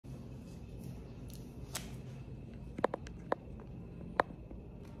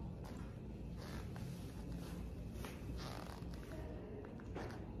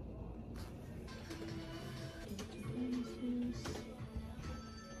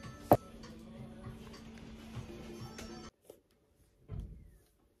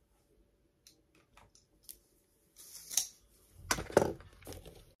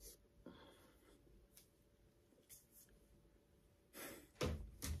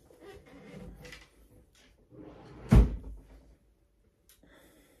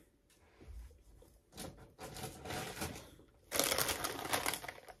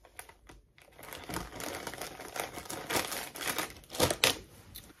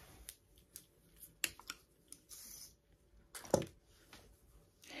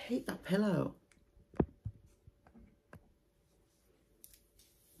hate that pillow.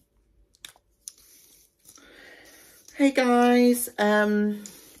 Hey guys,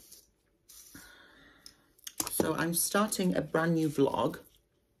 so I'm starting a brand new vlog,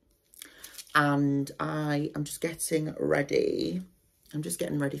 and I am just getting ready. I'm just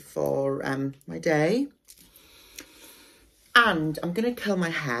getting ready for my day, and I'm gonna curl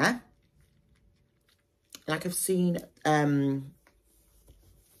my hair. Like I've seen,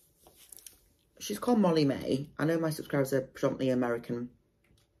 she's called Molly May. I know my subscribers are predominantly American,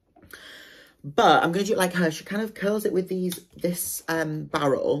 but I'm going to do it like her. She kind of curls it with this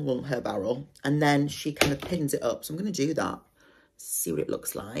barrel, well, her barrel, and then she kind of pins it up. So I'm going to do that, see what it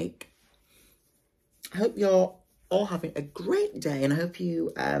looks like. I hope you're all having a great day, and I hope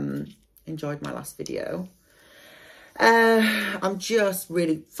you enjoyed my last video. I'm just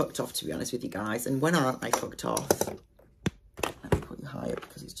really fucked off, to be honest with you guys. And when aren't I fucked off? Let me put you higher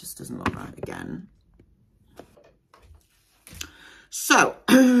because it just doesn't look right again. So,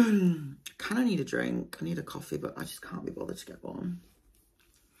 kind of need a drink. I need a coffee, but I just can't be bothered to get one.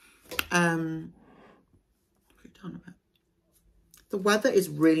 Put it down a bit. The weather is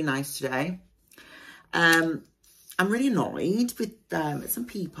really nice today. I'm really annoyed with some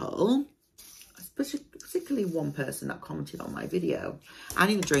people, particularly one person that commented on my video. I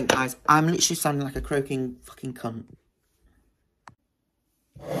need a drink, guys. I'm literally sounding like a croaking fucking cunt.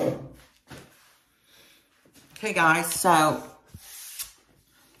 Okay, guys, so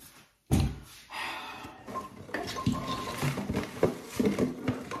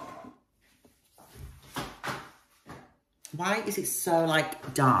why is it so,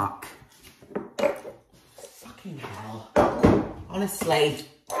 like, dark? Fucking hell. Honestly.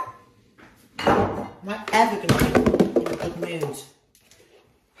 Am I ever going to be in a good mood?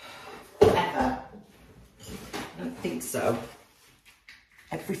 Ever? I don't think so.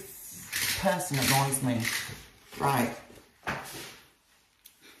 Every person annoys me. Right.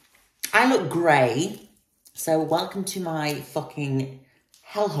 I look grey, so welcome to my fucking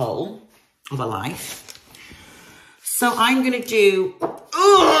hellhole of a life. So I'm going to do...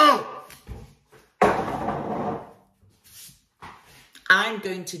 I'm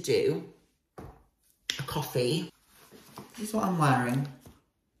going to do a coffee. This is what I'm wearing.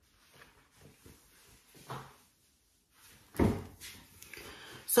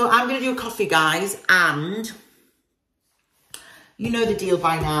 So I'm going to do a coffee, guys, and you know the deal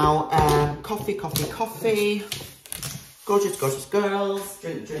by now. Coffee, coffee, coffee. Gorgeous, gorgeous girls,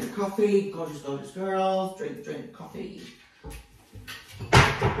 drink, drink coffee. Gorgeous, gorgeous girls, drink, drink coffee.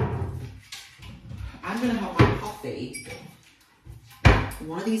 I'm going to have my coffee in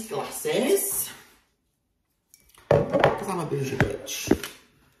one of these glasses, because I'm a bougie bitch.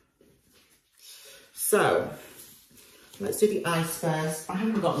 So, let's do the ice first. I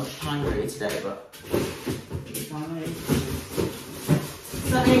haven't got much time really today, but it's fine.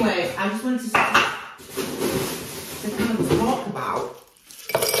 So anyway, I just wanted to kind of talk about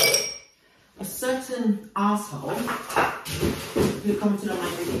a certain arsehole who commented on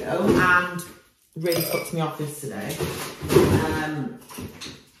my video and really fucked me off yesterday.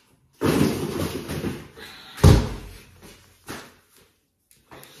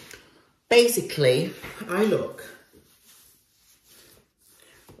 Basically, I look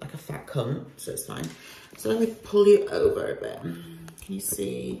like a fat cunt, so it's fine. So let me pull you over a bit. Can you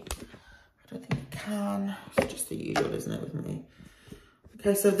see? I don't think I can. It's just the usual, isn't it, with me?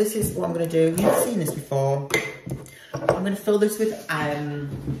 Okay, so this is what I'm going to do. You've seen this before. I'm going to fill this with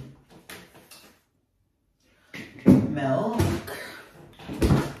milk.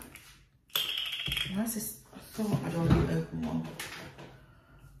 Why is this? I thought I'd already opened one.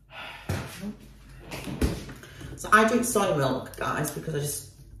 So I drink soy milk, guys, because I just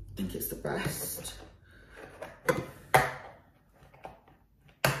think it's the best.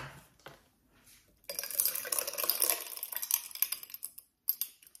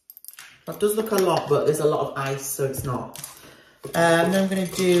 That does look a lot, but there's a lot of ice, so it's not. Then I'm going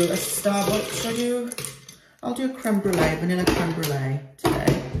to do a Starbucks. I'll do a creme brulee, vanilla creme brulee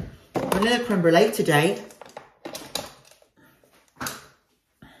today. Vanilla creme brulee today.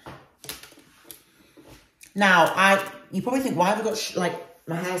 Now, you probably think, why have I got,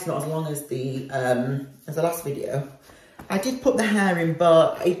 my hair's not as long as the last video. I did put the hair in,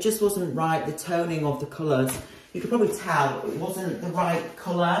 but it just wasn't right, the toning of the colours. You could probably tell it wasn't the right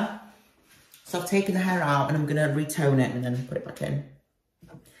colour. So I've taken the hair out and I'm going to retone it and then put it back in.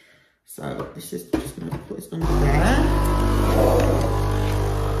 So this is just going to put this under there.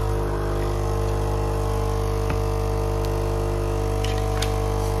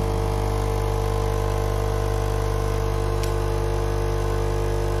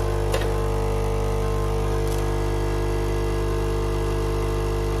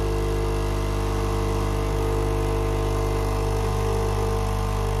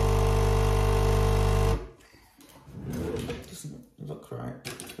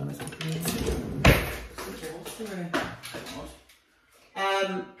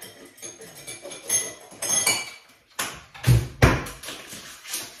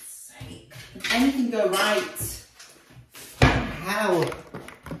 anything go right? Hell.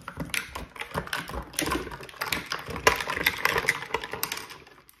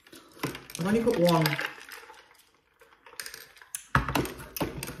 I've only put one.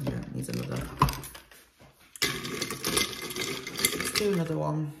 Yeah, it needs another. Let's do another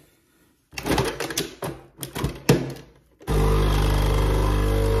one.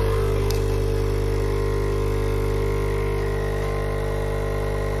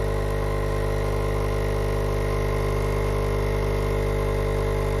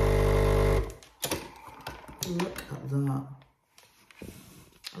 Look at that.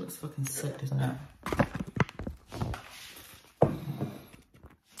 That looks fucking sick, doesn't it?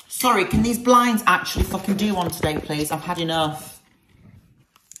 Sorry, can these blinds actually fucking do one today, please? I've had enough.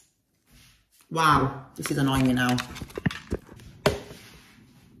 Wow, this is annoying me now.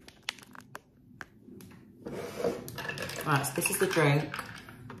 Right, so this is the drink.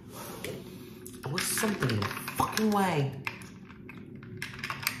 Oh, something in the fucking way.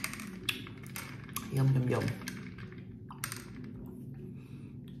 Yum, yum, yum.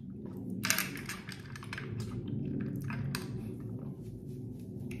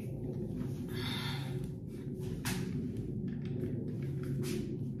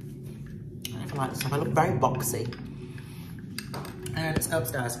 I like this one. I look very boxy. And let's go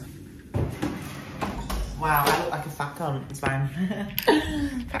upstairs. Wow, I look like a fat cunt. It's fine.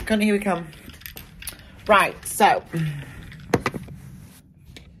 Fat cunt, here we come. Right, so.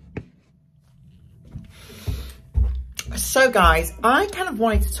 So guys, I kind of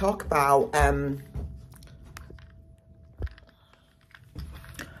wanted to talk about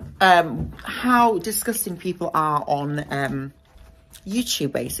how disgusting people are on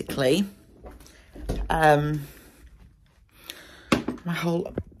YouTube, basically. My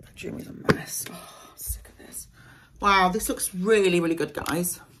whole bedroom is a mess. Oh, I'm sick of this. Wow, this looks really, really good,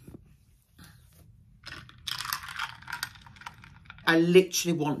 guys. I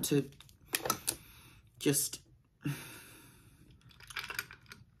literally want to just...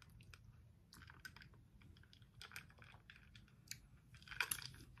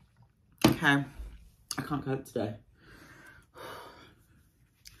 Okay, I can't cope today.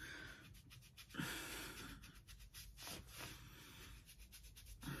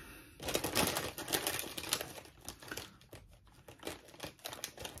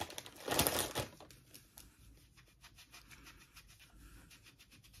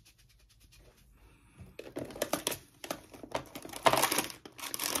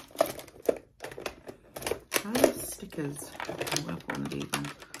 Stickers. I'm gonna put one of these on.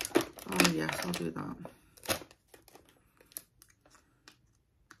 Oh yes, I'll do that.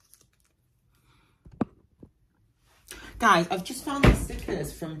 Guys, I've just found these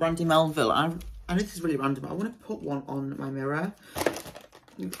stickers from Brandy Melville. I know this is really random, but I want to put one on my mirror.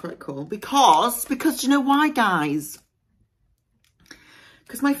 It's quite cool. Because do you know why, guys?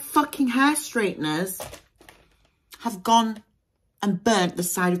 Because my fucking hair straighteners have gone and burnt the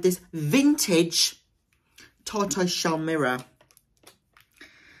side of this vintage tortoise shell mirror.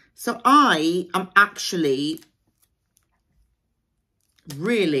 So I am actually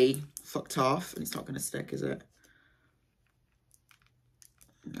really fucked off. And it's not going to stick, is it?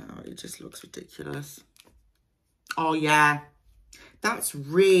 No, it just looks ridiculous. Oh, yeah. That's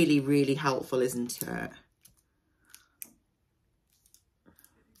really, really helpful, isn't it?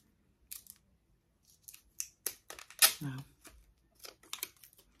 No.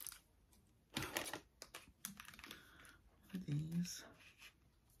 These.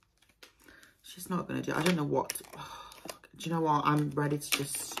 She's not going to do... I don't know what... Oh, do you know what? I'm ready to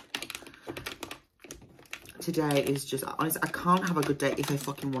just... Today is just... Honestly, I can't have a good day if I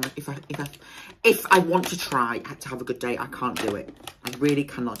fucking want to... If I want to try to have a good day, I can't do it. I really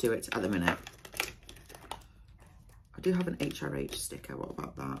cannot do it at the minute. I do have an HRH sticker. What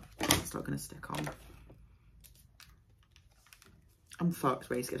about that? It's not going to stick on. I'm fucked,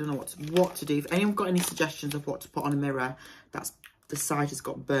 basically. I don't know what to do. If anyone's got any suggestions of what to put on a mirror that's the side has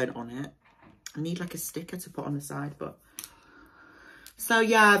got burnt on it, I need like a sticker to put on the side. But so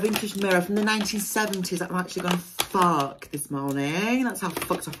yeah, vintage mirror from the 1970s. I'm actually gonna fuck this morning. That's how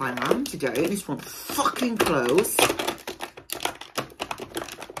fucked up I am today. This one fucking close.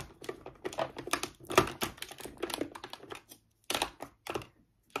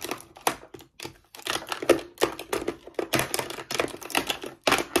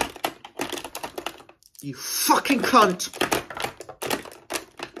 You fucking cunt.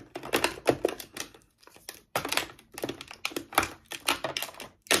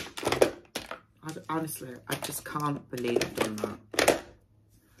 Honestly, I just can't believe I've done that.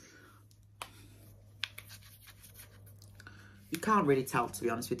 You can't really tell, to be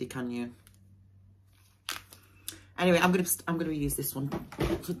honest with you, can you? Anyway, I'm gonna use this one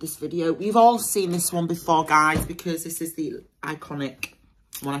for this video. You've all seen this one before, guys, because this is the iconic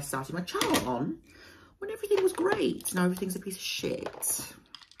one I started my channel on when everything was great. Now everything's a piece of shit.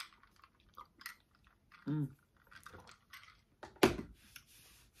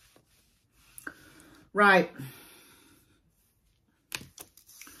 Right.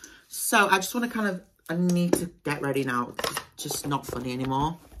 So I just want to kind of, I need to get ready now. It's just not funny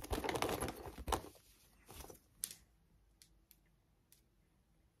anymore.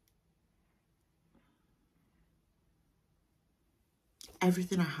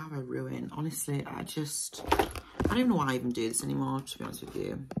 Everything I have, I ruin. Honestly, I don't even know why I even do this anymore, to be honest with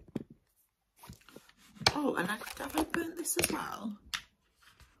you. Oh, and have I burnt this as well?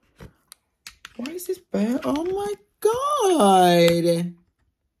 Why is this burnt? Oh my God.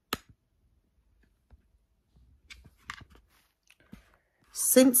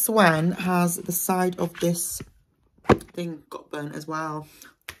 Since when has the side of this thing got burnt as well?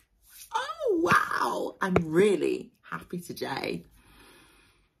 Oh, wow. I'm really happy today.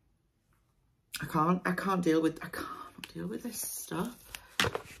 I can't deal with this stuff.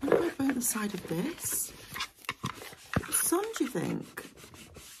 When have I burnt the side of this? The sun, do you think?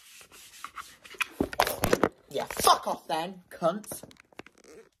 Yeah, fuck off then, cunt.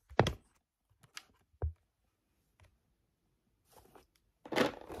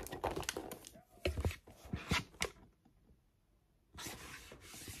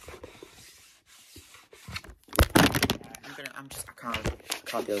 I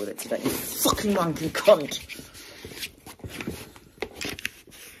can't deal with it today. You fucking wanking cunt.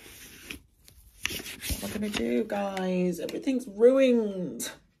 What am I gonna do, guys? Everything's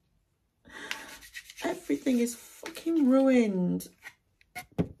ruined. Everything is fucking ruined.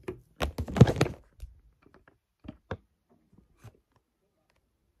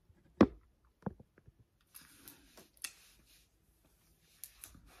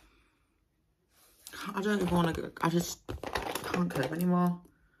 I don't even want to go. I just can't cope anymore.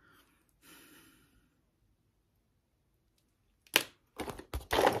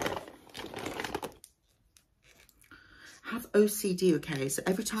 I have OCD, okay? So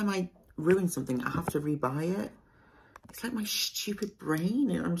every time I ruin something, I have to rebuy it. It's like my stupid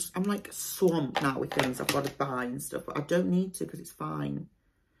brain. And I'm like swamped now with things I've got to buy and stuff, but I don't need to because it's fine.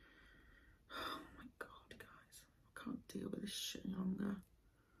 Oh my God, guys. I can't deal with this shit any longer.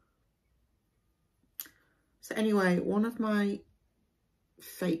 So anyway, one of my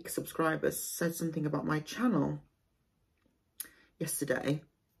fake subscribers said something about my channel yesterday.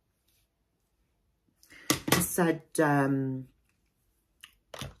 He said that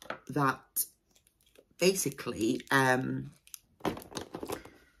basically I'm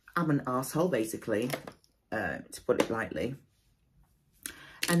an arsehole, basically, to put it lightly,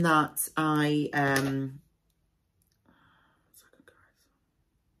 and that I've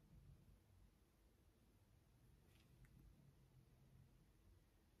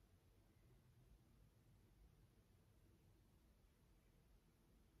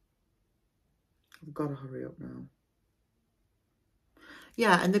got to hurry up now.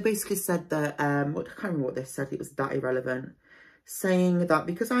 Yeah, and they basically said that, I can't remember what they said, it was that irrelevant, saying that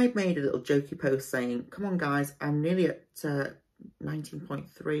because I'd made a little jokey post saying, come on guys, I'm nearly at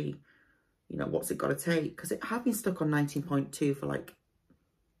 19.3, you know, what's it got to take? Because it had been stuck on 19.2 for like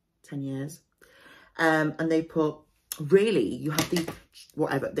 10 years. And they put, really, you have the,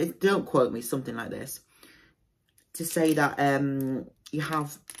 whatever, they don't quote me, something like this, to say that you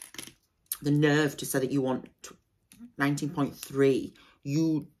have the nerve to say that you want 19.3.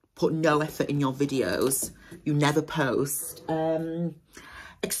 You put no effort in your videos. You never post.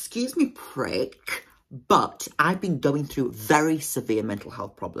 Excuse me, prick, but I've been going through very severe mental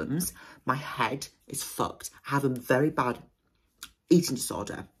health problems. My head is fucked. I have a very bad eating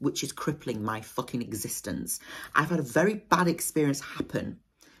disorder, which is crippling my fucking existence. I've had a very bad experience happen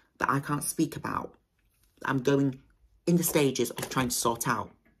that I can't speak about. I'm going in the stages of trying to sort out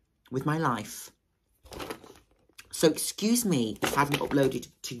with my life. So excuse me if I haven't uploaded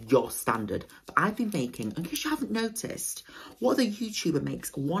to your standard, but I've been making, in case you haven't noticed, what other YouTuber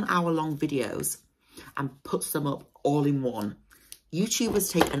makes 1 hour long videos and puts them up all in one.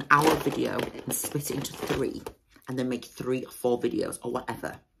 YouTubers take an hour video and split it into 3 and then make 3 or 4 videos or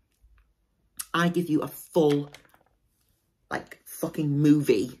whatever. I give you a full, like, fucking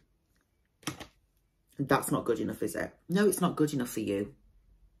movie. And that's not good enough, is it? No, it's not good enough for you.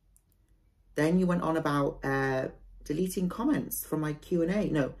 Then you went on about deleting comments from my Q&A.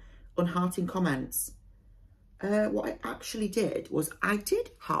 No, unhearting comments. What I actually did was I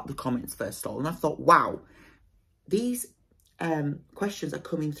did heart the comments first of all. And I thought, wow, these questions are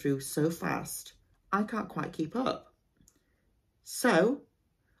coming through so fast. I can't quite keep up. So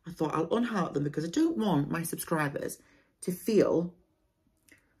I thought I'll unheart them because I don't want my subscribers to feel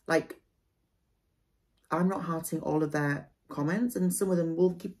like I'm not hearting all of their comments and some of them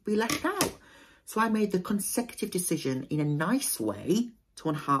will be left out. So I made the consecutive decision in a nice way to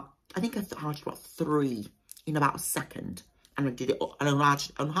unheart. I think I hearted about 3 in about a second. And I did it, and I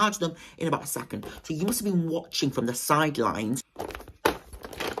unhearted them in about a second. So you must have been watching from the sidelines.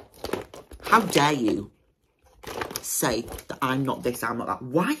 How dare you say that I'm not this, I'm not that.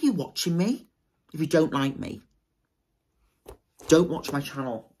 Why are you watching me if you don't like me? Don't watch my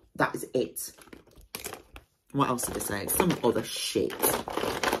channel. That is it. What else did I say? Some other shit.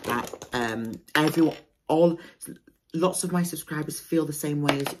 That lots of my subscribers feel the same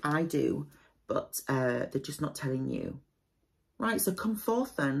way as I do, but they're just not telling you. Right, so come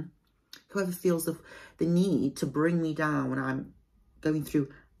forth then. Whoever feels the need to bring me down when I'm going through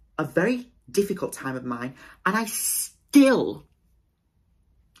a very difficult time of mine, and I still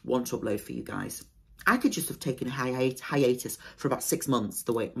want to upload for you guys. I could just have taken a hiatus for about 6 months,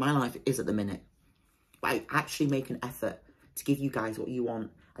 the way my life is at the minute. But I actually make an effort to give you guys what you want,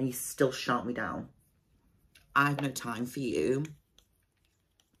 and you still shout me down. I have no time for you.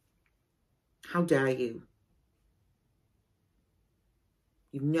 How dare you?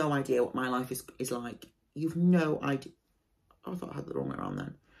 You've no idea what my life is like. You've no idea. Oh, I thought I had the wrong way around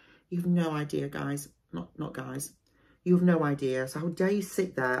then. You've no idea, guys. Not guys. You have no idea. So how dare you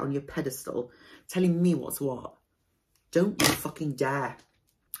sit there on your pedestal telling me what's what? Don't you fucking dare.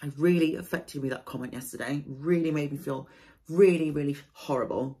 It really affected me, that comment yesterday. Really made me feel really, really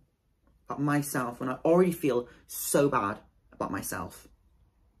horrible about myself when I already feel so bad about myself.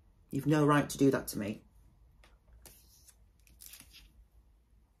 You've no right to do that to me.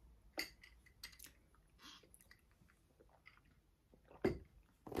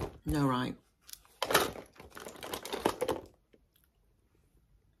 No right.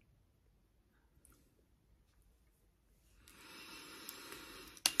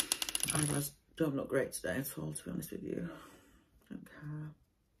 Eyebrows don't look great today at all, to be honest with you. Don't care.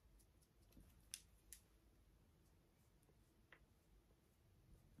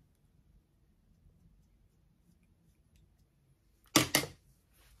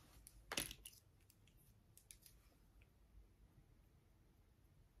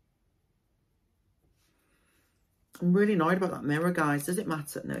 I'm really annoyed about that mirror, guys. Does it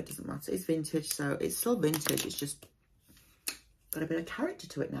matter? No, it doesn't matter. It's vintage, so it's still vintage. It's just got a bit of character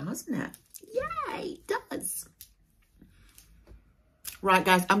to it now, hasn't it? Yay, it does. Right,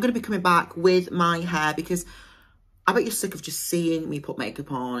 guys, I'm going to be coming back with my hair because I bet you're sick of just seeing me put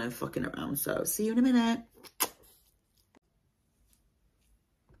makeup on and fucking around. So, see you in a minute.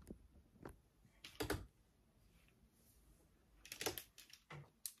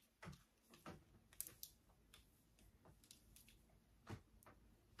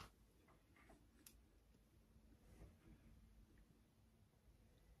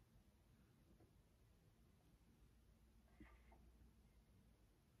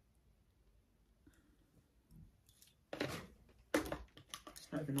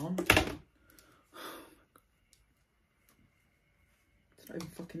 Not even on. It's not even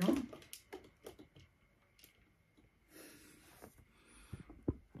fucking on.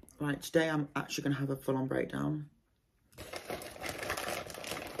 Right, today I'm actually going to have a full-on breakdown.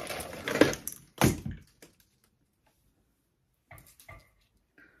 How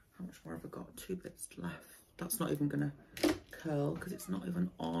much more have I got? 2 bits left. That's not even going to curl because it's not even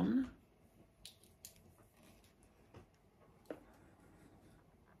on.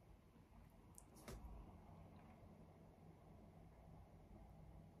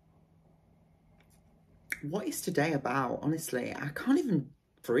 What is today about? Honestly, I can't even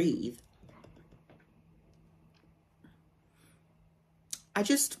breathe.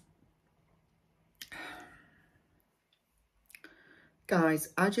 Guys,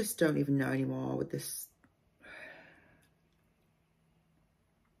 I just don't even know anymore with this.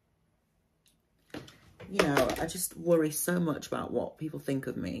 You know, I just worry so much about what people think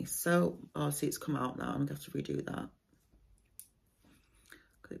of me. So, oh, see, it's come out now. I'm going to have to redo that.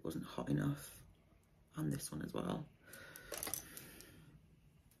 Because it wasn't hot enough. And this one as well.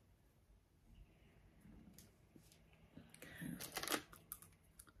 Okay.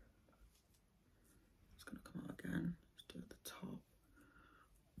 It's going to come out again. Let's do it at the top.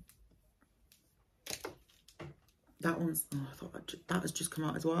 That one's, oh, I thought that has just come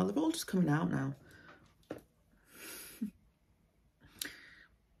out as well. They're all just coming out now.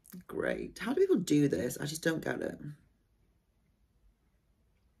 Great. How do people do this? I just don't get it.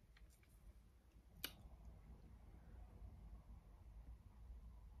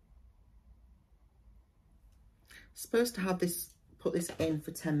 Supposed to have this put this in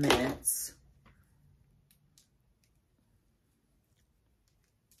for 10 minutes.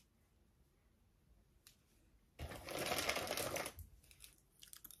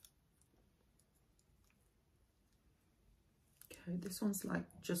 Okay, this one's like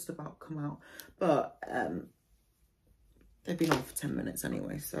just about come out, but they've been on for 10 minutes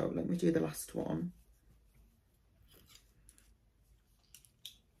anyway, so let me do the last one.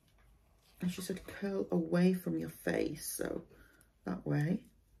 And she said curl away from your face, so that way.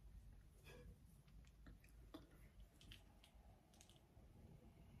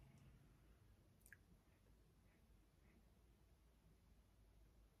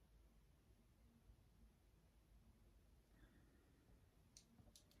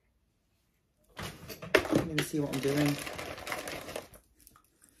 I'm going to see what I'm doing.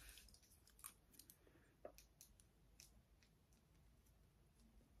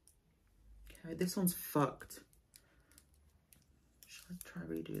 Okay, this one's fucked. Should I try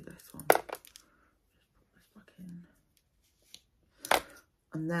redo this one? Just put this back in.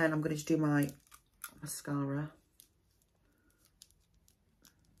 And then I'm going to do my mascara.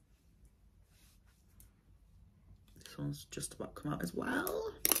 This one's just about come out as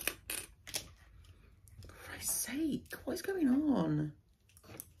well. For Christ's sake, what is going on?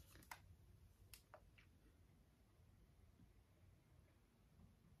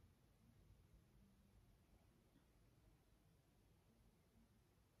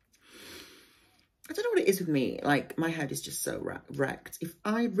 I don't know what it is with me. Like, my head is just so wrecked. If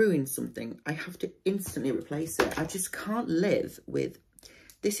I ruin something, I have to instantly replace it. I just can't live with...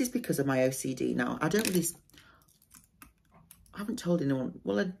 This is because of my OCD. Now, I don't really... I haven't told anyone...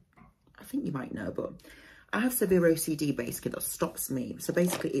 Well, I think you might know, but I have severe OCD, basically, that stops me. So,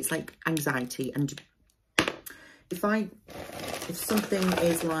 basically, it's like anxiety. And if something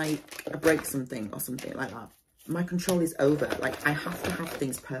is like... I break something or something like that, my control is over. Like, I have to have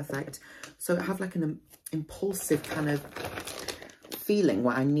things perfect. So I have like an impulsive kind of feeling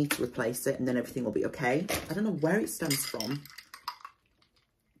where I need to replace it and then everything will be okay. I don't know where it stems from.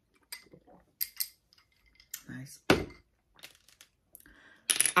 Nice.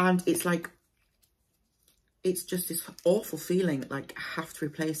 And it's like, it's just this awful feeling like I have to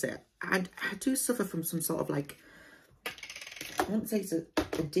replace it. I do suffer from some sort of like, I won't say it's an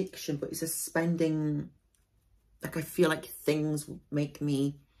addiction, but it's a spending... Like, I feel like things make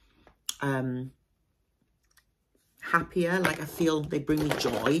me happier. Like, I feel they bring me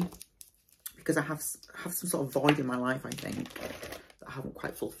joy because I have some sort of void in my life, I think, that I haven't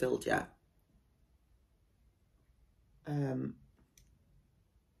quite fulfilled yet. I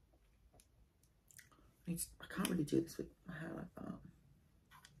can't really do this with my hair like that.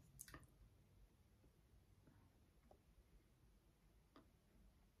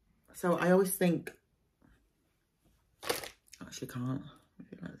 So I always think... Actually can't do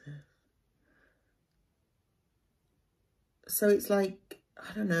it like this. So it's like,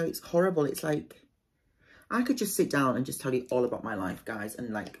 I don't know, it's horrible. It's like, I could just sit down and just tell you all about my life, guys,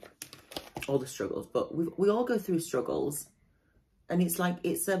 and like all the struggles, but we all go through struggles, and it's like,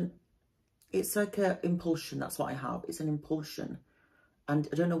 it's like a impulsion. That's what I have. It's an impulsion, and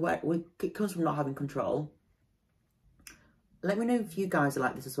I don't know where it comes from. Not having control. Let me know if you guys are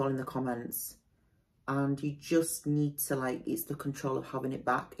like this as well in the comments. And you just need to, like, it's the control of having it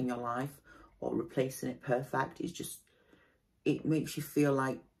back in your life or replacing it perfect. It's just, it makes you feel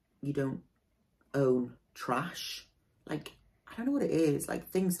like you don't own trash. Like, I don't know what it is. Like,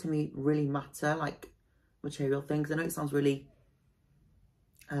 things to me really matter, like material things. I know it sounds really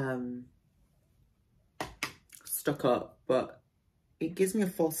stuck up, but it gives me a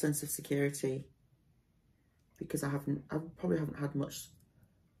false sense of security because I probably haven't had much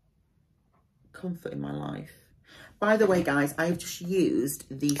comfort in my life. By the way, guys, I've just used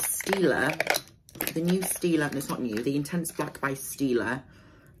the Steeler, the new Steeler, and it's not new, the Intense Black by Steeler,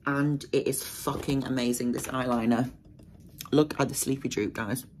 and it is fucking amazing, this eyeliner. Look at the sleepy droop,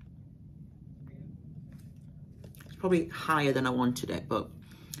 guys. It's probably higher than I wanted it, but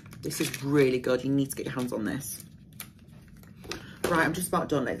this is really good. You need to get your hands on this. Right, I'm just about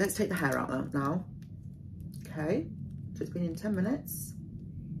done. Let's take the hair out now. Okay, so it's been in 10 minutes.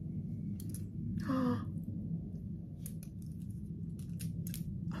 Oh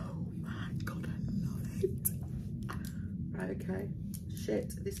my God, I love it. Right, okay.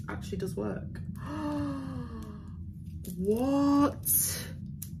 Shit, this actually does work. What?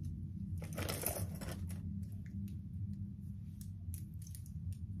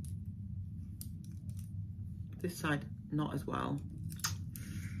 This side, not as well.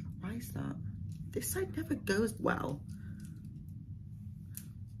 Why is that? This side never goes well.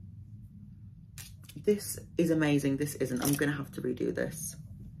 This is amazing. This isn't. I'm going to have to redo this.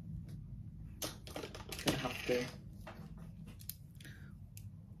 I'm going to have to.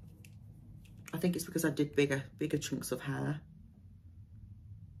 I think it's because I did bigger chunks of hair.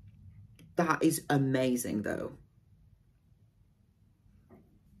 That is amazing though.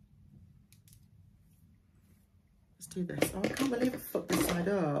 Let's do this. Oh, I can't believe I fucked this side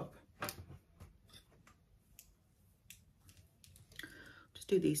up. Just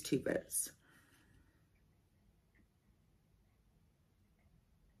do these two bits.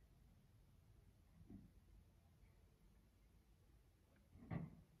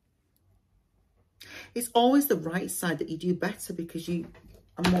 It's always the right side that you do better because you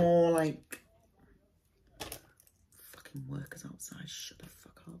are more like fucking workers outside. Shut the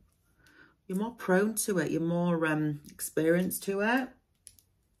fuck up. You're more prone to it. You're more experienced to it.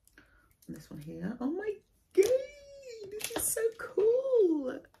 And this one here. Oh my god, this is so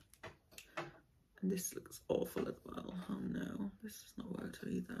cool. And this looks awful as well. Oh no, this has not worked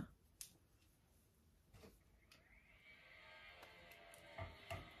either.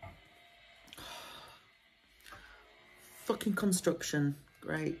 Fucking construction.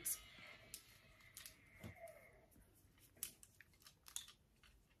 Great.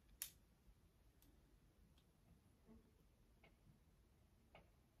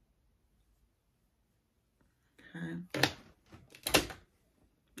 Okay.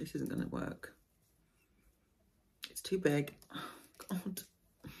 This isn't going to work. It's too big. Oh, God.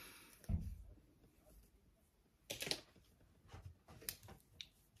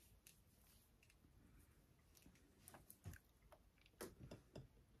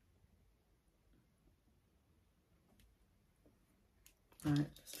 Right,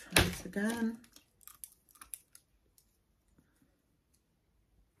 let's try this again.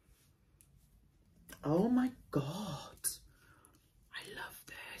 Oh my God. I love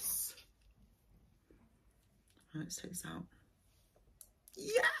this. Right, let's take this out.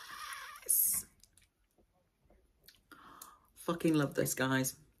 Yes! Fucking love this,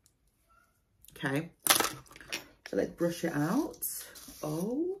 guys. Okay. So let's brush it out.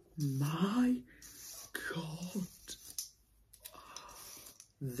 Oh my God.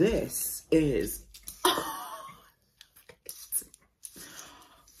 This is, oh,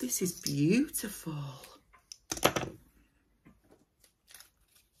 this is beautiful.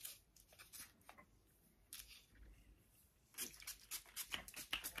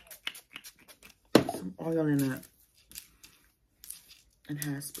 Some oil in it. And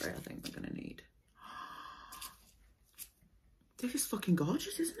hairspray, I think we're gonna need. This is fucking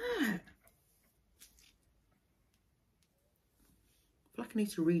gorgeous, isn't it? I feel like I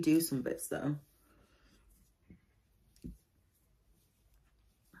need to redo some bits though.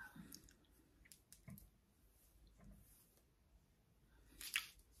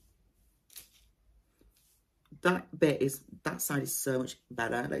 That side is so much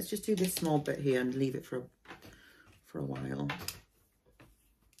better. Let's just do this small bit here and leave it for a while.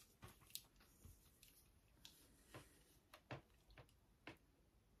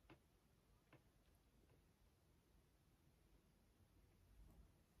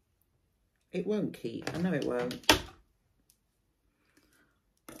 It won't keep. I know it won't.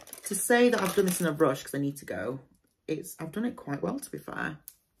 To say that I've done this in a rush because I need to go, I've done it quite well, to be fair.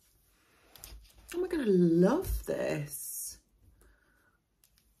 Oh my God, I love this.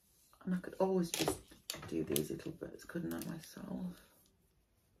 And I could always just do these little bits, couldn't I, myself?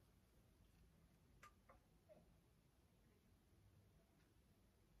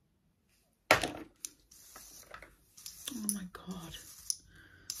 Oh my God.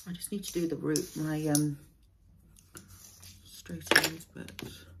 I just need to do the root, my straight ends bit.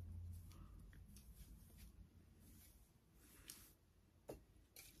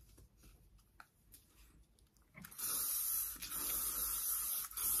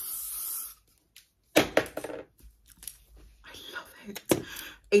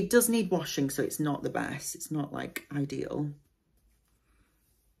 It does need washing, so it's not the best. It's not like ideal.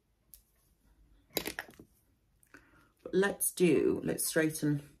 But let's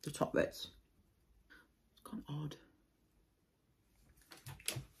straighten the top bits. It's gone odd.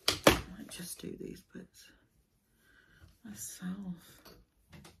 I might just do these bits myself.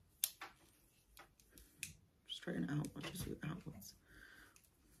 Straighten it out, I'll just do it outwards.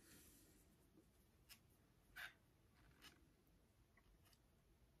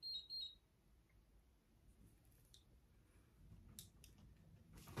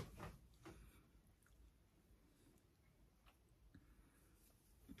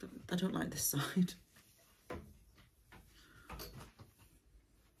 I don't like this side. It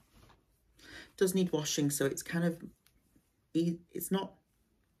does need washing, so it's kind of, it's not,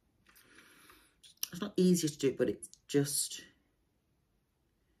 It's not easier to do, but it's just,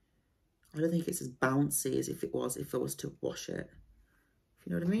 I don't think it's as bouncy as if I was to wash it. If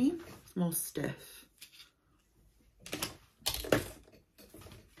you know what I mean? It's more stiff.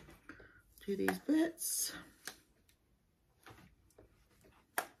 Do these bits.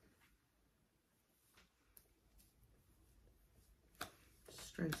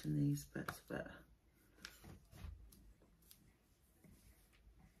 Straighten these bits a bit.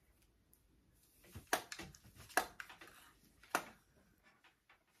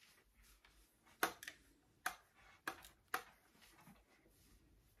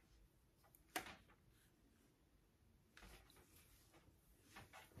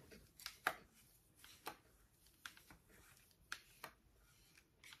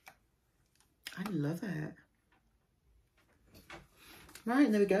 I love it.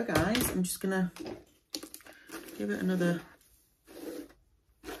 Right, there we go, guys. I'm just gonna give it another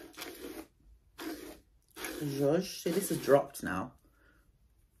zhuzh. See, this has dropped now.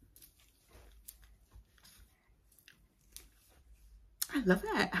 I love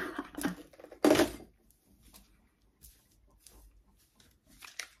it.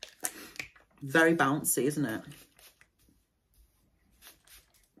 Very bouncy, isn't it?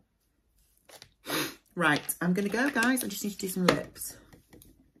 Right, I'm gonna go, guys. I just need to do some lips.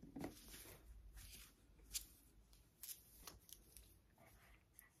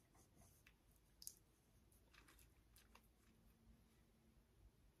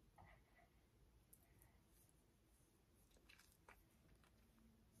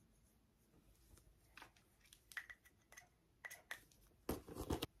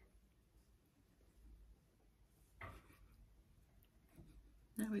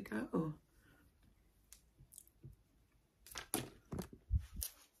 There we go.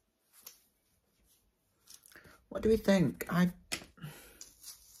 What do we think?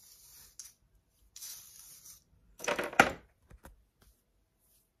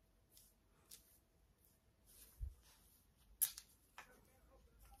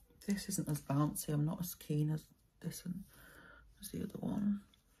 This isn't as bouncy. I'm not as keen as this one, as the other one.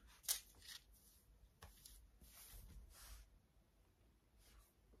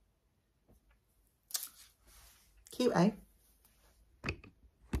 Cute, eh?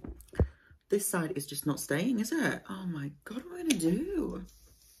 This side is just not staying, is it? Oh my God, what am I gonna do?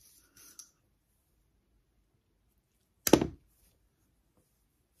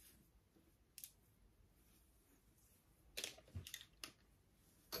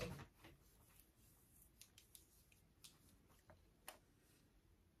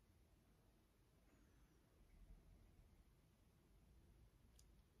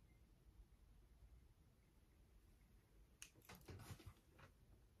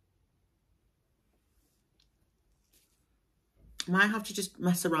 Might have to just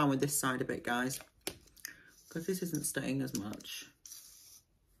mess around with this side a bit, guys, because this isn't staying as much.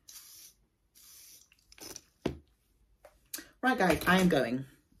 Right, guys, I am going.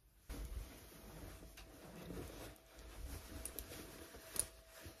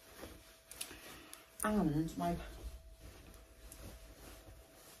 And my...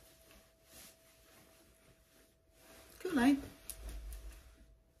 Cool, eh?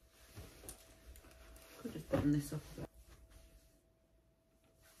 Could just button this up a bit.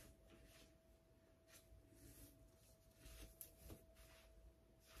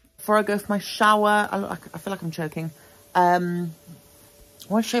 Before I go for my shower, I feel like I'm choking. I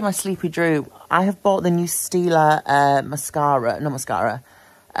want to show you my Sleepy Drew. I have bought the new Stila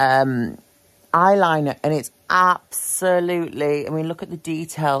eyeliner, and it's absolutely, I mean, look at the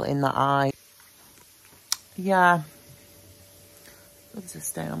detail in the eye. Yeah. There's a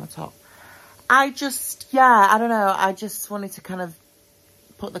stain on my top. I don't know. I just wanted to kind of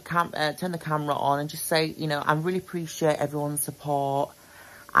put the turn the camera on and just say, you know, I really appreciate everyone's support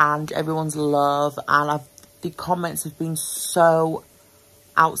and everyone's love, and the comments have been so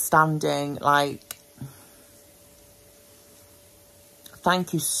outstanding. Like,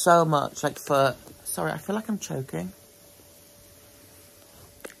 thank you so much, like, for, sorry, I feel like I'm choking.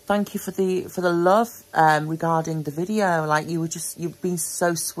 Thank you for the love regarding the video. Like, you've been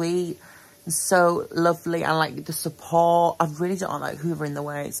so sweet and so lovely, and like the support, I really don't like hoover in the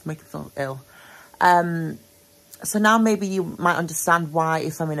way, it's making me feel ill. So now maybe you might understand why,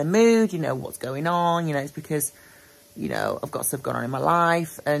 if I'm in a mood, you know, what's going on, you know, it's because, you know, I've got stuff going on in my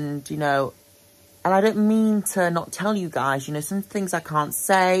life, and, you know, and I don't mean to not tell you guys, you know, some things I can't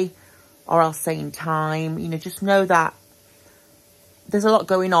say, or I'll say in time, you know, just know that there's a lot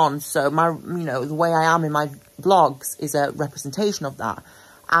going on. So my, you know, the way I am in my vlogs is a representation of that.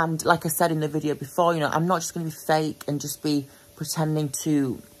 And like I said in the video before, you know, I'm not just going to be fake and just be pretending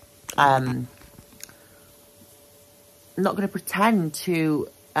to, not going to pretend to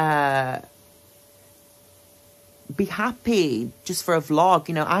be happy just for a vlog.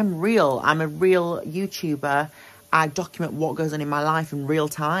 You know, I'm real. I'm a real YouTuber. I document what goes on in my life in real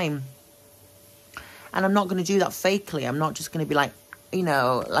time. And I'm not going to do that fakely. I'm not just going to be like, you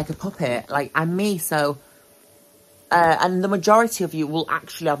know, like a puppet. Like, I'm me. So, and the majority of you will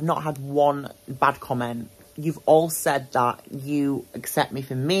actually have not had one bad comment. You've all said that you accept me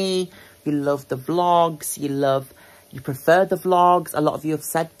for me. You love the vlogs. You prefer the vlogs. A lot of you have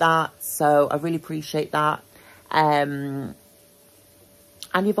said that. So I really appreciate that. And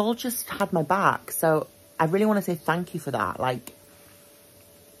you've all just had my back. So I really want to say thank you for that. Like,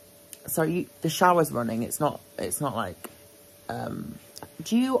 sorry, the shower's running. It's not like,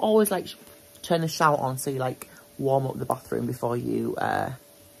 do you always like turn the shower on so you like warm up the bathroom before you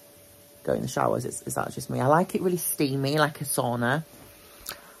go in the showers? Is that just me? I like it really steamy, like a sauna.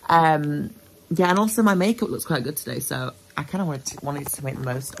 Yeah, and also my makeup looks quite good today, so I kind of wanted to make the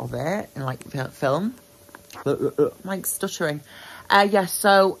most of it and like film. Like stuttering. Yeah,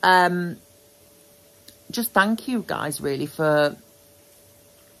 so just thank you guys really for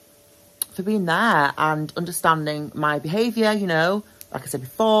being there and understanding my behaviour. You know, like I said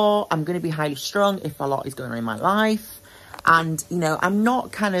before, I'm going to be highly strung if a lot is going on in my life. And, you know, I'm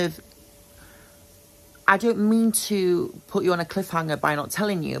not kind of, I don't mean to put you on a cliffhanger by not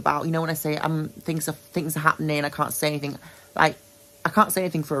telling you about, you know, when I say things are happening, I can't say anything. Like, I can't say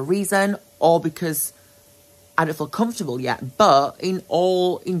anything for a reason or because I don't feel comfortable yet. But in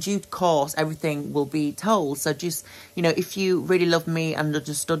due course, everything will be told. So just, you know, if you really love me and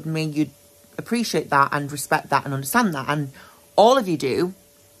understood me, you'd appreciate that and respect that and understand that. And all of you do.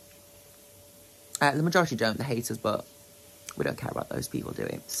 The majority don't, the haters, but we don't care about those people, do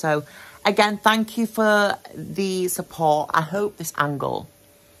we? So, again, thank you for the support. I hope this angle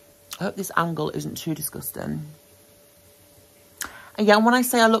isn't too disgusting. And yeah, when I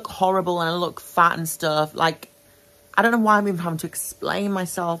say I look horrible and I look fat and stuff, like, I don't know why I'm even having to explain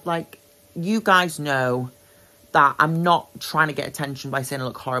myself. Like, you guys know that I'm not trying to get attention by saying I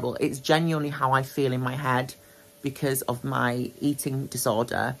look horrible. It's genuinely how I feel in my head because of my eating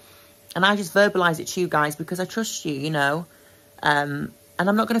disorder. And I just verbalise it to you guys because I trust you, you know. And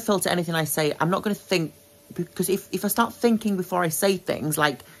I'm not going to filter anything I say. I'm not going to think, because if I start thinking before I say things,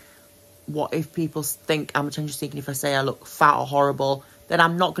 like, what if people think I'm attention seeking if I say I look fat or horrible, then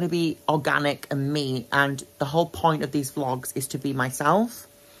I'm not going to be organic and me. And the whole point of these vlogs is to be myself.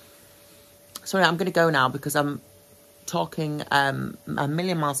 So yeah, I'm going to go now because I'm talking a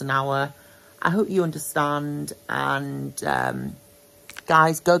million miles an hour. I hope you understand. And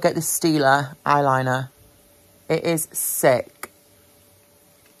guys, go get this Steeler eyeliner. It is sick.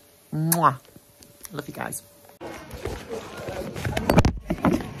 Mwah. Love you guys.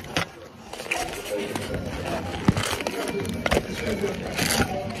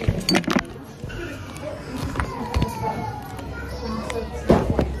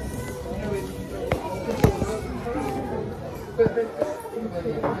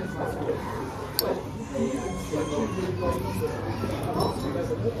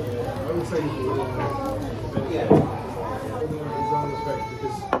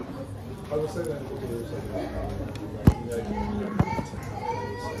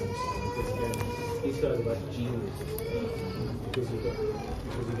 These guys are like genius because he got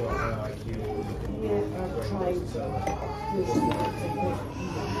high IQ.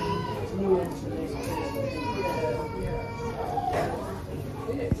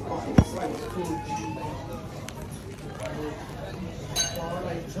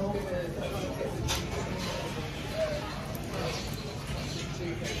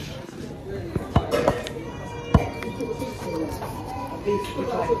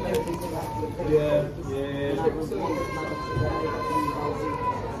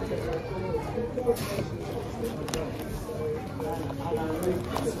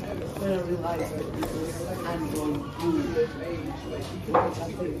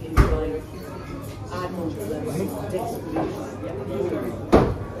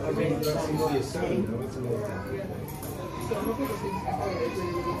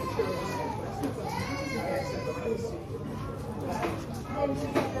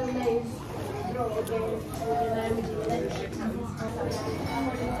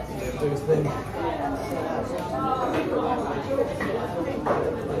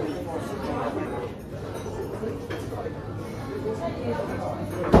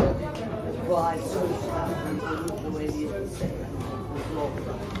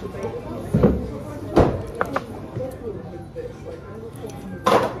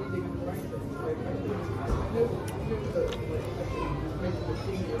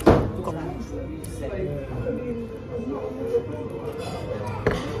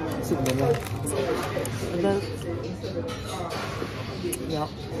 Yeah.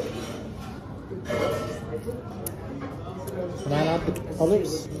 Can I add the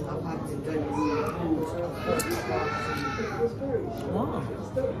olives? Wow.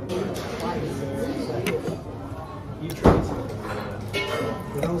 You tried it.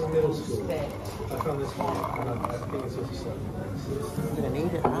 When I was in middle school, I found this one, and I think it's also something. I'm gonna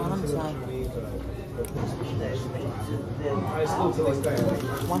need it now, aren't I? I still to this day.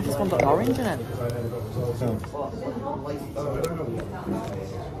 Why has this one got orange in it? Because I never got results. Oh,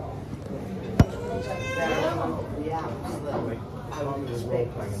 I don't know. Just role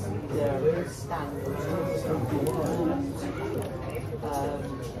playing and then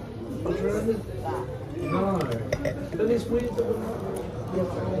no. But it's weird that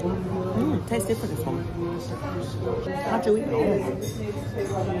Tastes different this one. How'd you eat it all?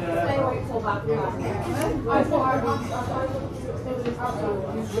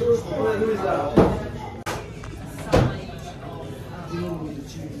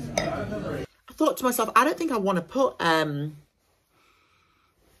 I thought to myself, I don't think I want to put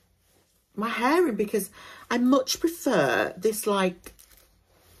my hair in, because I much prefer this like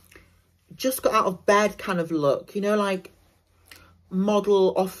just got out of bed kind of look, you know, like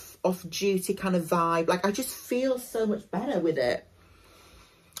model off duty kind of vibe. Like I just feel so much better with it.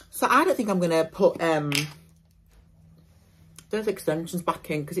 So I don't think I'm gonna put those extensions back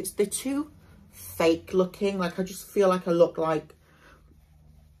in, because they're too fake looking. Like I just feel like I look like,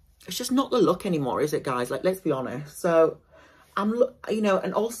 it's just not the look anymore, is it, guys? Like, let's be honest. So you know,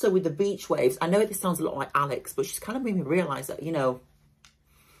 and also with the beach waves, I know this sounds a lot like Alex, but she's kind of made me realize that, you know,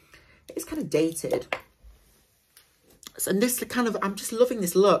 it's kind of dated. So, and this kind of, I'm just loving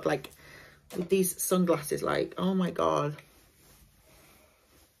this look, like with these sunglasses, like, oh my God.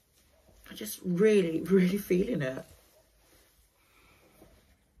 I just really, really feeling it.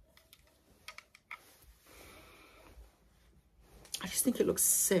 I just think it looks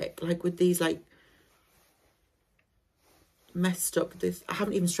sick, like with these like messed up, this, I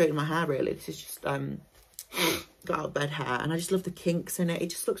haven't even straightened my hair really. This is just got out of bed hair, and I just love the kinks in it. It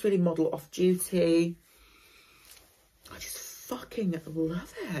just looks really model off duty. I just fucking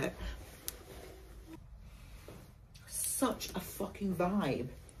love it. Such a fucking vibe.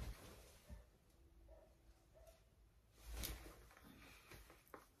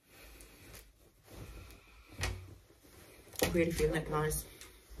 I'm really feeling it, guys.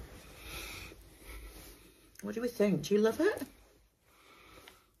 What do we think? Do you love it?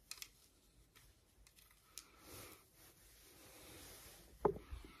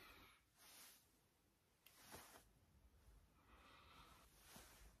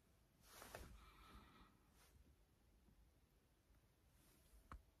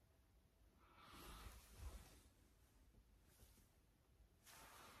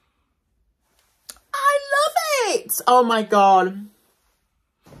 I love it! Oh my God. And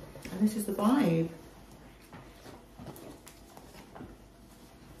this is the vibe.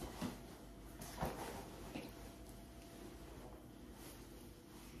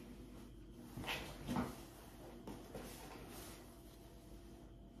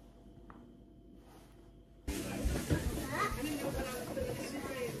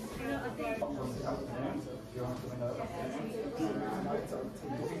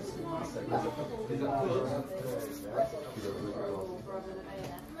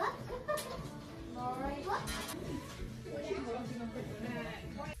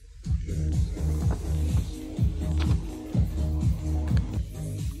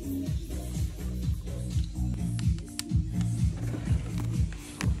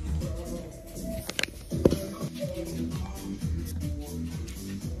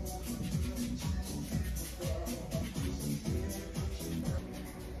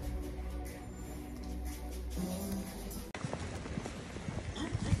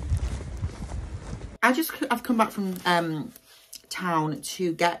 I've come back from town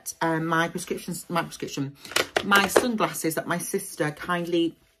to get my sunglasses that my sister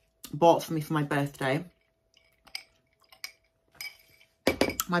kindly bought for me for my birthday.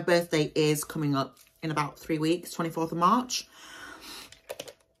 My birthday is coming up in about 3 weeks, 24th of March.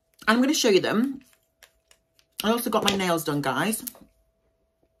 I'm going to show you them. I also got my nails done, guys.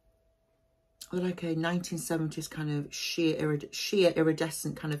 They're like a 1970s kind of sheer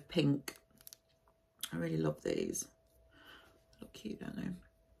iridescent kind of pink. I really love these. They look cute, don't they?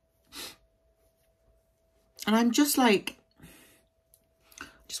 And I'm just like,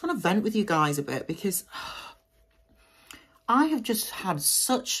 just want to vent with you guys a bit, because I have just had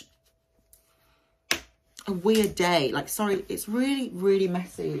such a weird day. Like, sorry, it's really, really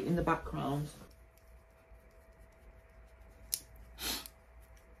messy in the background.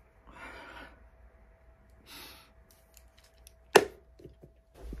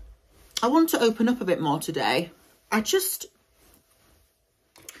 I want to open up a bit more today. I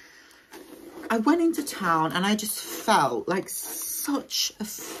went into town and I just felt like such a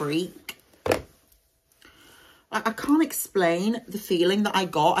freak. Like, I can't explain the feeling that I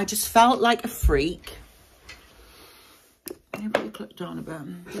got. I just felt like a freak. Let me put your clip down a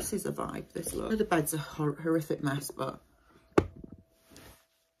bit. This is a vibe, this look. The bed's a horrific mess, but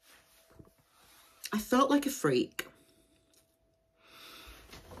I felt like a freak.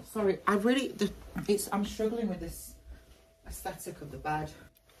 Sorry, I'm struggling with this aesthetic of the bed.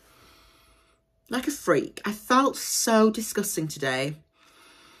 Like a freak. I felt so disgusting today.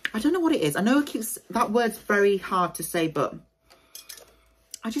 I don't know what it is. I know that word's very hard to say, but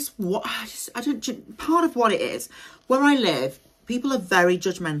I don't, part of what it is, where I live, people are very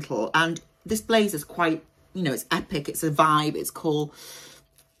judgmental, and this blazer's quite, you know, it's epic, it's a vibe, it's cool.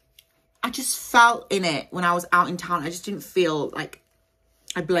 I just felt in it when I was out in town. I just didn't feel like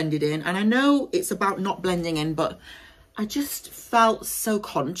I blended in. And I know it's about not blending in, but I just felt so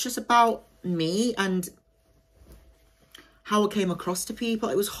conscious about me and how I came across to people.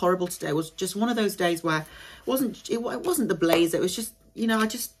 It was horrible today. It was just one of those days where it wasn't the blazer. It was just, you know, I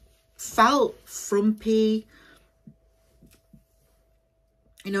just felt frumpy.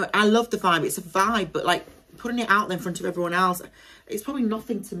 You know, I love the vibe. It's a vibe, but like putting it out there in front of everyone else, it's probably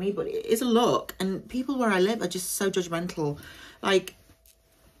nothing to me, but it is a look. And people where I live are just so judgmental. Like,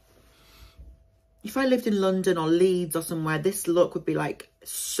 if I lived in London or Leeds or somewhere, this look would be like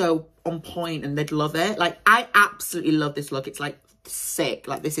so on point and they'd love it. Like, I absolutely love this look. It's like sick.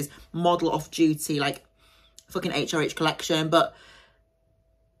 Like, this is model off duty, like fucking HRH collection. But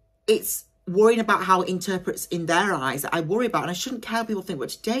it's worrying about how it interprets in their eyes that I worry about. And I shouldn't care what people think. But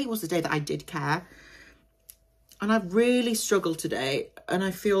today was the day that I did care. And I've really struggled today. And I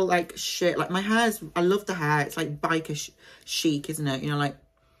feel like shit. Like, my hair's, I love the hair. It's like biker chic, isn't it? You know, like,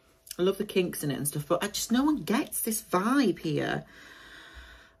 I love the kinks in it and stuff, but no one gets this vibe here.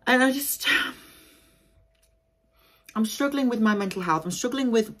 And I'm struggling with my mental health. I'm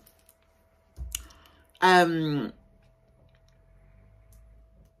struggling with,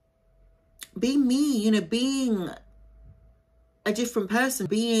 being me, you know, being a different person,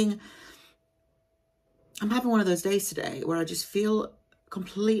 I'm having one of those days today where I just feel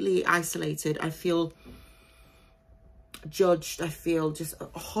completely isolated. I feel judged. I feel just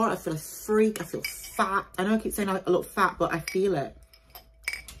horror. I feel a freak. I feel fat. I know I keep saying I look fat, but I feel it.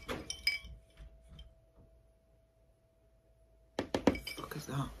 What the fuck is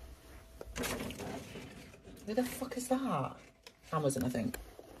that? Who the fuck is that? Amazon, I think.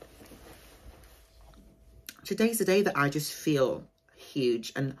 Today's the day that I just feel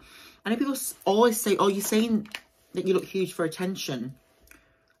huge. And I know people always say, oh, you're saying that you look huge for attention.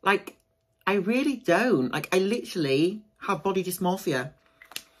 Like, I really don't. Like, I literally have body dysmorphia.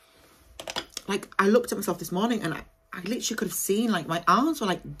 Like, I looked at myself this morning and I literally could have seen, like, my arms were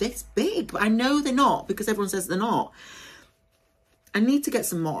like this big, but I know they're not because everyone says they're not. I need to get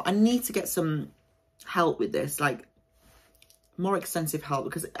some more. I need to get some help with this, like more extensive help,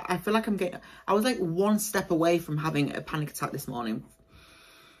 because I feel like I was like one step away from having a panic attack this morning.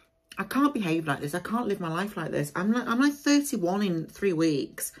 I can't behave like this. I can't live my life like this. I'm like 31 in 3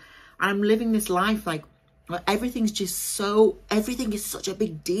 weeks. And I'm living this life like everything is such a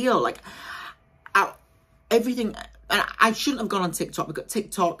big deal. Like, everything, I shouldn't have gone on TikTok because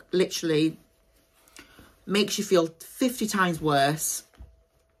TikTok literally makes you feel 50 times worse.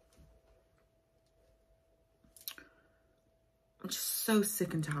 I'm just so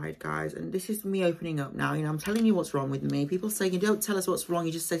sick and tired, guys. And this is me opening up now. You know, I'm telling you what's wrong with me. People say, you don't tell us what's wrong,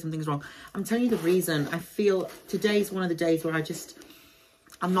 you just say something's wrong. I'm telling you the reason. I feel today's one of the days where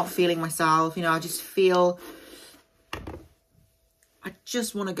I'm not feeling myself. You know, I just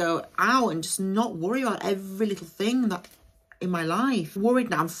want to go out and just not worry about every little thing that in my life. I'm worried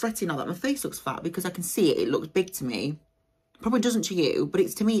now. I'm fretting now that my face looks fat because I can see it. It looks big to me. Probably doesn't to you, but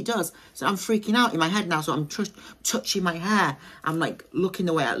to me it does. So I'm freaking out in my head now. So I'm touching my hair. I'm like looking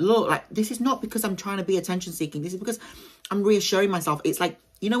the way I look. Like, this is not because I'm trying to be attention seeking. This is because I'm reassuring myself. It's like,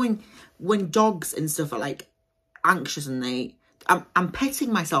 you know, when dogs and stuff are like anxious and I'm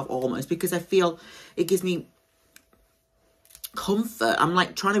petting myself almost because I feel it gives me comfort. I'm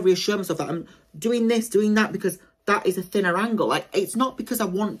like trying to reassure myself that I'm doing this, doing that because that is a thinner angle. Like, it's not because I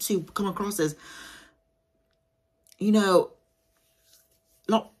want to come across as, you know,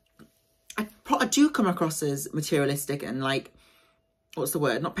 I do come across as materialistic and like, what's the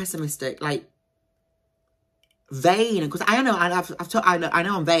word? Not pessimistic. Like, vain, because I know I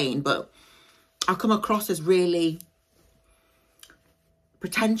know I'm vain, but I come across as really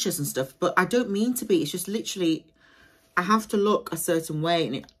pretentious and stuff, but I don't mean to be. It's just literally I have to look a certain way,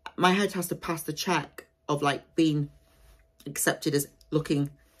 and my head has to pass the check of like being accepted as looking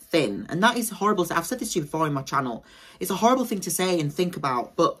thin, and that is horrible. I've said this to you before in my channel. It's a horrible thing to say and think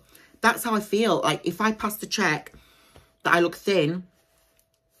about, but that's how I feel. Like if I pass the check that I look thin,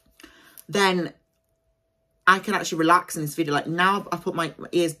 then I can actually relax in this video. Like now I put my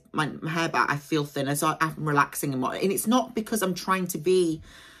ears, my hair back, I feel thinner, so I'm relaxing and what. And it's not because I'm trying to be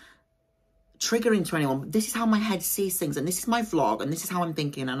triggering to anyone, but this is how my head sees things, and this is my vlog, and this is how I'm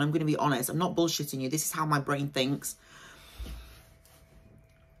thinking, and I'm going to be honest. I'm not bullshitting you. This is how my brain thinks.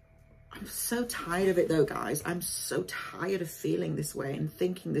 I'm so tired of it though, guys. I'm so tired of feeling this way and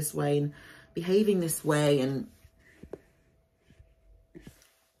thinking this way and behaving this way, and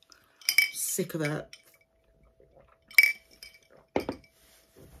sick of it.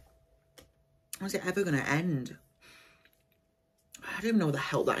 How's it ever going to end? I don't even know the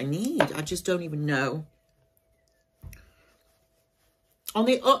help that I need. I just don't even know. On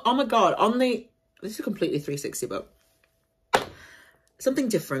the, oh my God, on the, this is completely 360, but something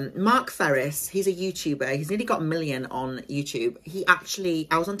different. Mark Ferris, he's a YouTuber. He's nearly got 1 million on YouTube. He actually,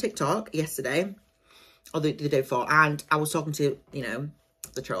 I was on TikTok yesterday, or the day before, and I was talking to, you know,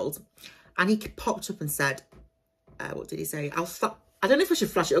 the trolls, and he popped up and said, what did he say? I don't know if I should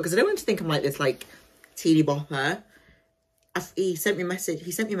flash it up because I don't want to think I'm like this, like, teeny bopper. He sent me a message.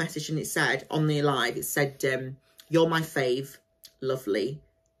 He sent me a message and it said on the live, it said, "You're my fave, lovely."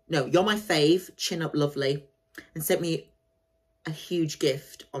 No, "You're my fave, chin up, lovely," and sent me a huge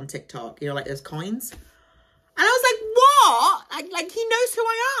gift on TikTok. You know, like those coins. And I was like, what? Like he knows who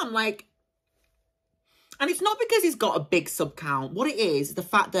I am. Like, and it's not because he's got a big sub count. What it is the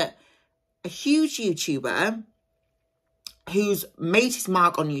fact that a huge YouTuber who's made his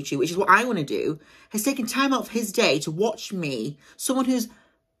mark on YouTube, which is what I want to do, has taken time out of his day to watch me, someone who's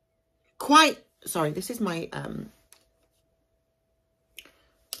quite, sorry, this is my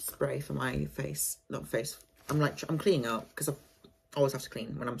spray for my face, not face, I'm cleaning up because I always have to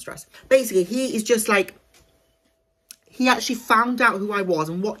clean when I'm stressed. Basically, he is just like, he actually found out who I was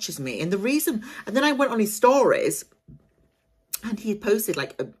and watches me, and the reason, and then I went on his stories and he had posted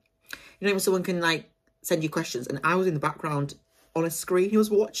like, you know, when someone can like send you questions, and I was in the background on a screen. He was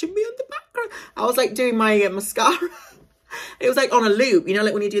watching me on the background. I was like doing my mascara. It was like on a loop, you know,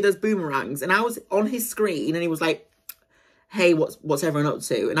 like when you do those boomerangs, and I was on his screen, and he was like, "Hey, what's everyone up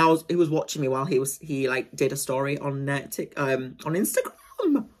to?" And he was watching me while he like did a story on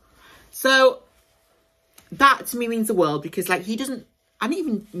Instagram. So that to me means the world, because like I didn't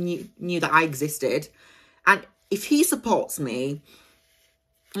even knew that I existed, and if he supports me,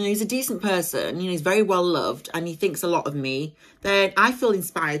 you know, he's a decent person, you know, he's very well loved, and he thinks a lot of me, then I feel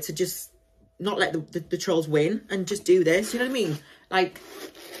inspired to just not let the trolls win and just do this, you know what I mean? Like,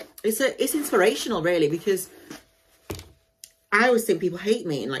 it's inspirational, really, because I always think people hate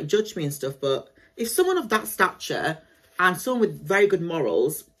me and, like, judge me and stuff, but if someone of that stature and someone with very good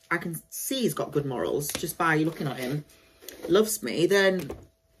morals, I can see he's got good morals just by looking at him, loves me, then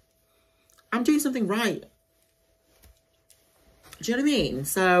I'm doing something right. Do you know what I mean?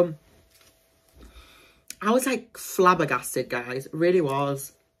 So I was like flabbergasted, guys. It really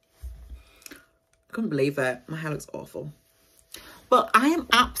was. I couldn't believe it. My hair looks awful. But I am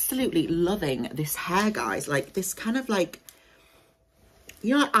absolutely loving this hair, guys. Like this kind of like,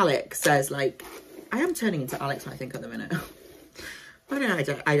 you know, like Alex says, like, I am turning into Alex, I think, at the minute. I don't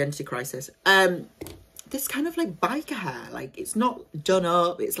know, identity crisis. This kind of like biker hair, like it's not done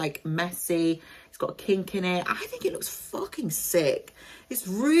up, it's like messy, it's got a kink in it. I think it looks fucking sick. It's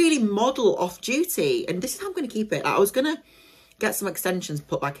really model off duty, and this is how I'm going to keep it. I was going to get some extensions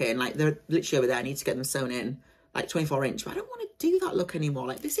put back in, like they're literally over there. I need to get them sewn in, like 24 inch, but I don't want to do that look anymore.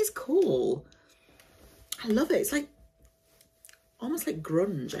 Like this is cool. I love it. It's like almost like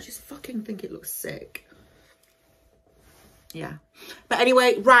grunge. I just fucking think it looks sick. Yeah. But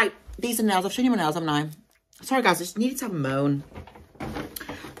anyway, right. These are nails. I've shown you my nails, haven't I? Sorry, guys. I just needed to have a moan.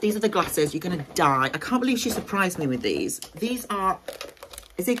 These are the glasses. You're going to die. I can't believe she surprised me with these. These are...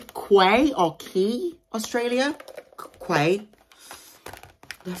 Is it Quay or Key, Australia? Quay.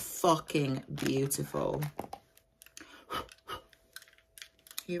 They're fucking beautiful.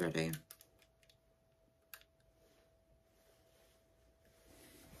 You ready?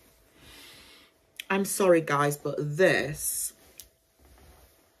 I'm sorry, guys, but this...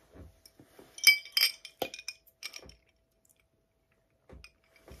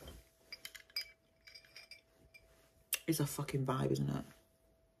 is a fucking vibe, isn't it?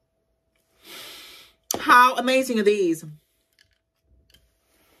 How amazing are these?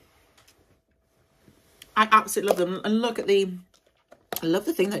 I absolutely love them. And look at the, I love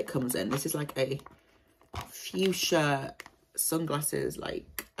the thing that it comes in. This is like a fuchsia sunglasses,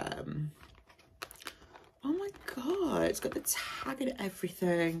 like, oh my God, it's got the tag and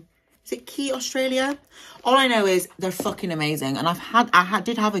everything. Is it Key Australia? All I know is they're fucking amazing. And I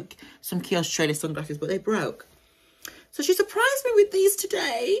did have some Key Australia sunglasses, but they broke. So she surprised me with these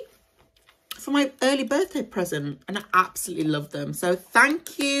today for my early birthday present. And I absolutely love them. So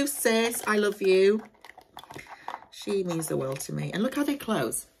thank you, sis. I love you. She means the world to me. And look how they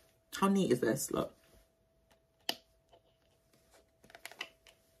close. How neat is this? Look.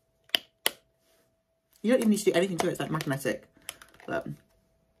 You don't even need to do anything to it. It's like magnetic. Look.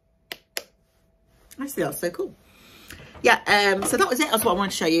 I see, that's so cool. Yeah, so that was it. That's what I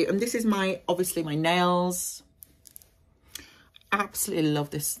wanted to show you. And this is my, obviously, my nails. Absolutely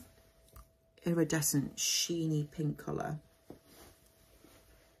love this iridescent, sheeny pink colour.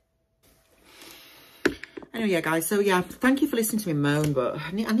 Anyway, yeah, guys. So, yeah, thank you for listening to me moan. But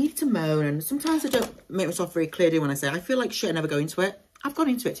I need to moan. And sometimes I don't make myself very clear, do when I say I feel like shit, I never go into it. I've gone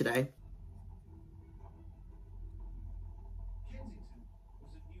into it today.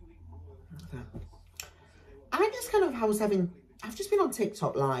 I've just been on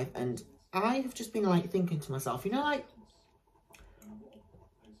TikTok live and I have just been like thinking to myself, you know, like,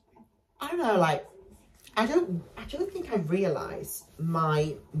 I don't know, like, I don't think I realise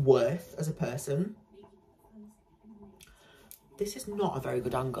my worth as a person. This is not a very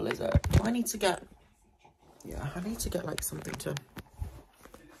good angle, is it? I need to get, yeah, I need to get like something to,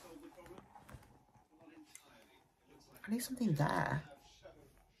 I need something there.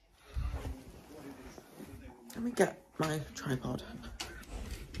 Let me get my tripod.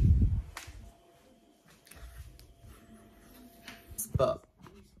 But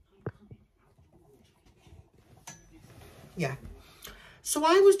yeah, so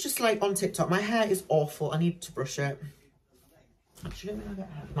I was just like on TikTok. My hair is awful. I need to brush it. Actually, let me get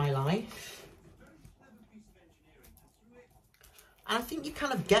my life. And I think you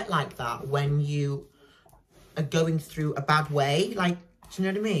kind of get like that when you are going through a bad way. Like, do you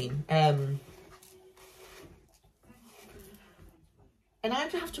know what I mean? And I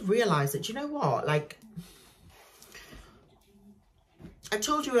have to realise that, you know what, like, I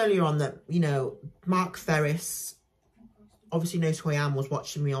told you earlier on that, you know, Mark Ferris obviously knows who I am, was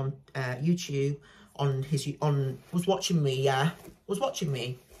watching me on YouTube, was watching my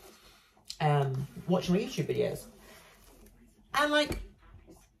YouTube videos. And, like,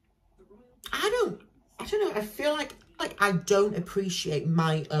 I don't know, I feel like I don't appreciate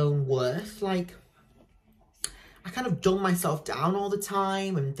my own worth, like, I kind of dumb myself down all the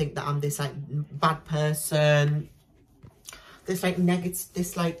time and think that I'm this, like, bad person. This, like, negative,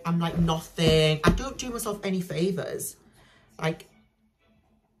 this, like, I'm, like, nothing. I don't do myself any favours. Like,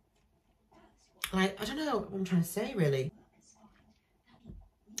 I don't know what I'm trying to say, really.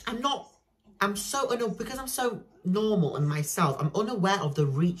 Because I'm so normal in myself, I'm unaware of the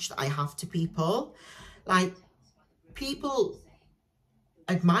reach that I have to people. Like, people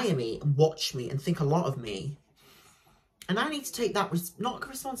admire me and watch me and think a lot of me. And I need to take that, not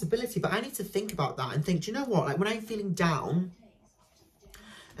responsibility, but I need to think about that and think, do you know what? Like, when I'm feeling down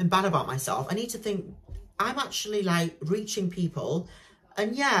and bad about myself, I need to think, I'm actually, like, reaching people.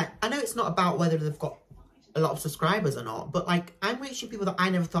 And, yeah, I know it's not about whether they've got a lot of subscribers or not, but, like, I'm reaching people that I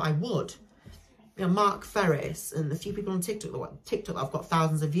never thought I would. You know, Mark Ferris and a few people on TikTok I've got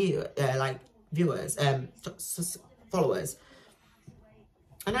thousands of viewers, followers.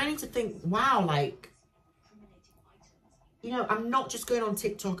 And I need to think, wow, like, you know, I'm not just going on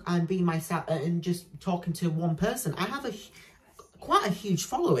TikTok and being myself and just talking to one person. I have quite a huge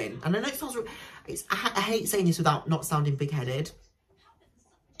following. And I know it sounds, I hate saying this without not sounding big-headed.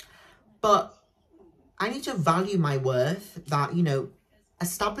 But I need to value my worth, that, you know,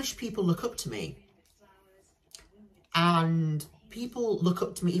 established people look up to me. And people look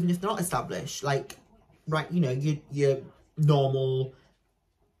up to me even if they're not established. Like, right, you know, your normal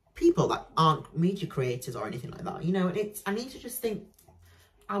people that aren't media creators or anything like that, you know. And I need to just think,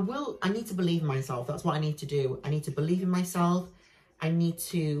 I need to believe in myself. That's what I need to do. I need to believe in myself. I need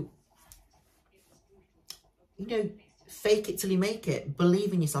to, you know, fake it till you make it.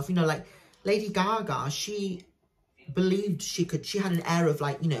 Believe in yourself. You know, like Lady Gaga, she believed she had an air of,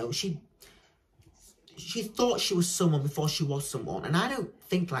 like, you know, she thought she was someone before she was someone. And I don't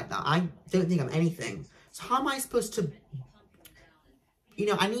think like that. I don't think I'm anything. So how am I supposed to, you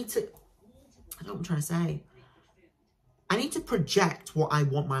know, I don't know what I'm trying to say. I need to project what I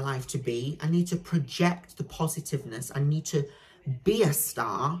want my life to be. I need to project the positiveness. I need to be a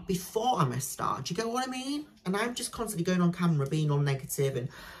star before I'm a star. Do you get what I mean? And I'm just constantly going on camera being all negative, and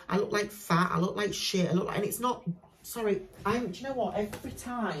I look like fat, I look like shit, I look like, and it's not, sorry, do you know what, every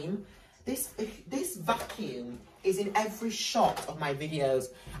time, this vacuum is in every shot of my videos,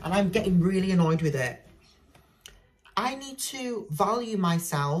 and I'm getting really annoyed with it. I need to value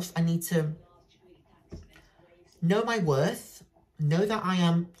myself. I need to know my worth, know that I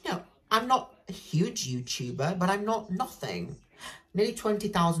am, you know, I'm not a huge YouTuber, but I'm not nothing. Nearly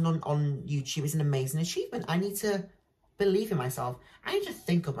 20,000 on YouTube is an amazing achievement. I need to believe in myself. I need to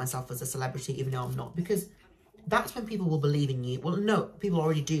think of myself as a celebrity, even though I'm not, because that's when people will believe in you. Well, no, people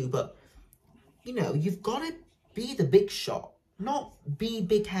already do, but, you know, you've got to be the big shot, not be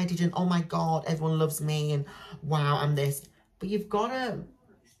big-headed and, oh my God, everyone loves me and wow, I'm this. But you've got to,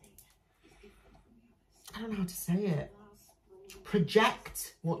 I don't know how to say it,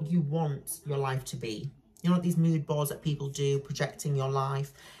 project what you want your life to be. You know, like these mood boards that people do, projecting your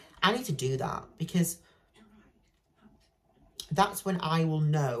life. I need to do that, because that's when I will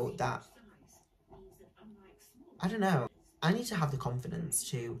know that, I don't know, I need to have the confidence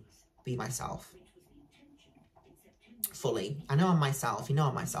to be myself fully. I know I'm myself, you know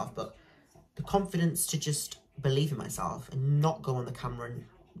I'm myself, but the confidence to just believe in myself and not go on the camera and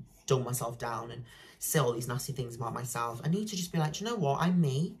dumb myself down and say all these nasty things about myself. I need to just be like, do you know what, I'm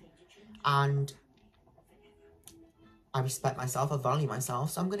me, and I respect myself, I value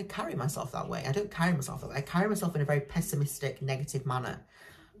myself, so I'm going to carry myself that way. I don't carry myself that way. I carry myself in a very pessimistic, negative manner.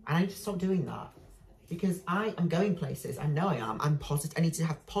 And I need to stop doing that, because I am going places. I know I am. I'm positive. I need to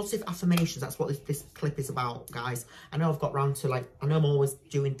have positive affirmations. That's what this clip is about, guys. I know I've got round to, like, I know I'm always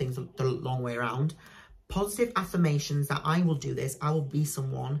doing things the long way around. Positive affirmations that I will do this. I will be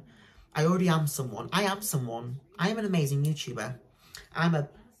someone. I already am someone. I am someone. I am an amazing YouTuber. I'm a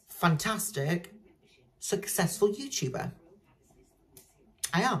fantastic, successful YouTuber.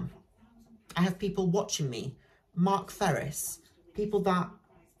 I am. I have people watching me. Mark Ferris. People that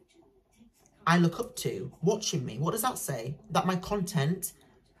I look up to watching me. What does that say? That my content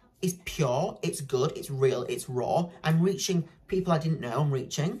is pure, it's good, it's real, it's raw. I'm reaching people I didn't know I'm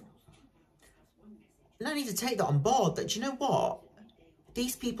reaching. And I need to take that on board, that, do you know what?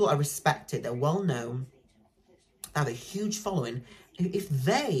 These people are respected, they're well known, they have a huge following. If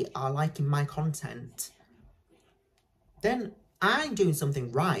they are liking my content, then I'm doing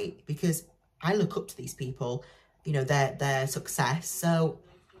something right, because I look up to these people, you know, their success. So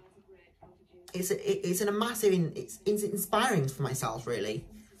it's a massive, it's inspiring for myself, really,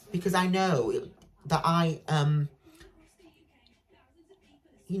 because I know that I,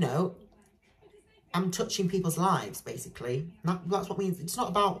 you know, I'm touching people's lives, basically. That's what means. It's not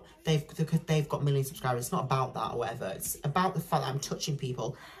about they've got million subscribers. It's not about that or whatever. It's about the fact that I'm touching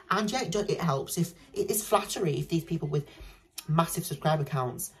people. And yeah, it helps if it's flattery if these people with massive subscriber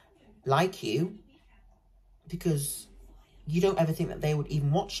counts like you, because you don't ever think that they would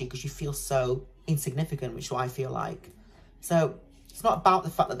even watch you because you feel so insignificant, which is what I feel like. So it's not about the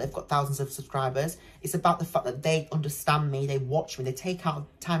fact that they've got thousands of subscribers. It's about the fact that they understand me, they watch me, they take out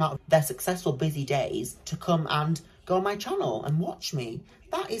time out of their successful busy days to come and go on my channel and watch me.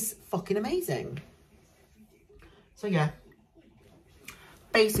 That is fucking amazing. So yeah,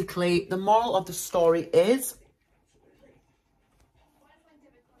 basically the moral of the story is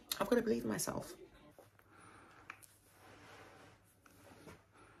I've got to believe in myself.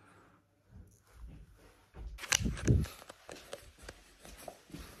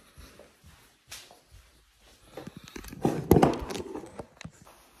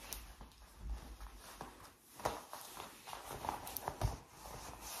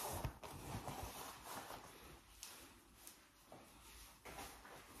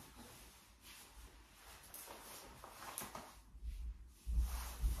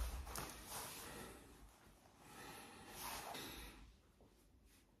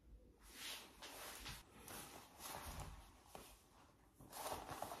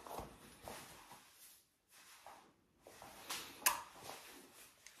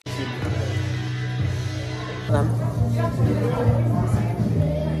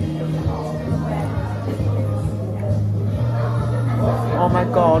 Oh my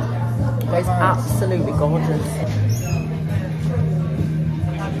god, that is absolutely gorgeous.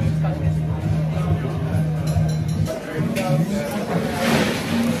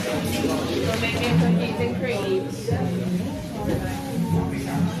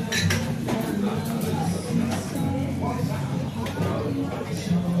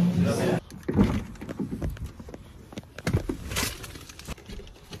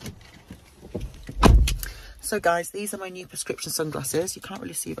 So guys, these are my new prescription sunglasses. You can't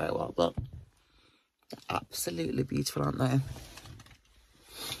really see very well, but they're absolutely beautiful, aren't they?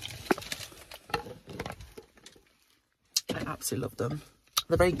 absolutely love them.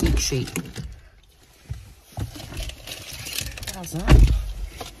 They're very geek chic. How's that?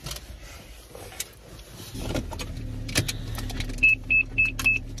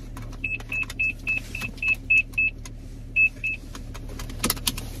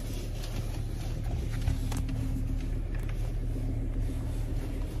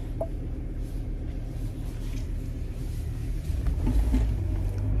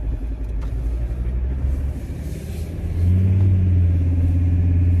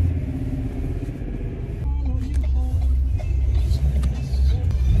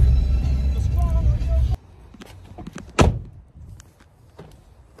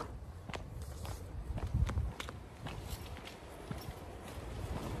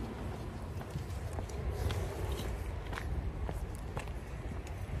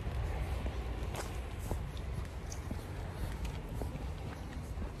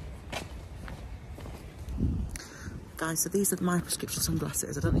 Guys, so these are my prescription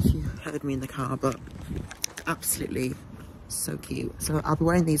sunglasses. I don't know if you heard me in the car, but absolutely so cute. So I'll be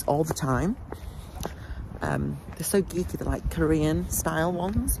wearing these all the time. They're so geeky, they're like Korean style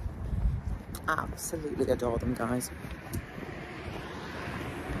ones. Absolutely adore them, guys.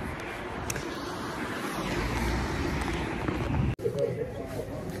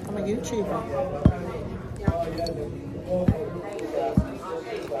 I'm a YouTuber.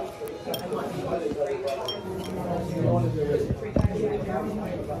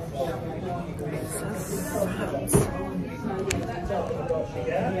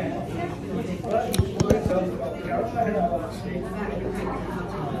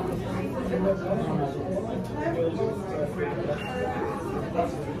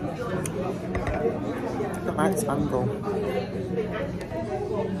 Look at that spangle.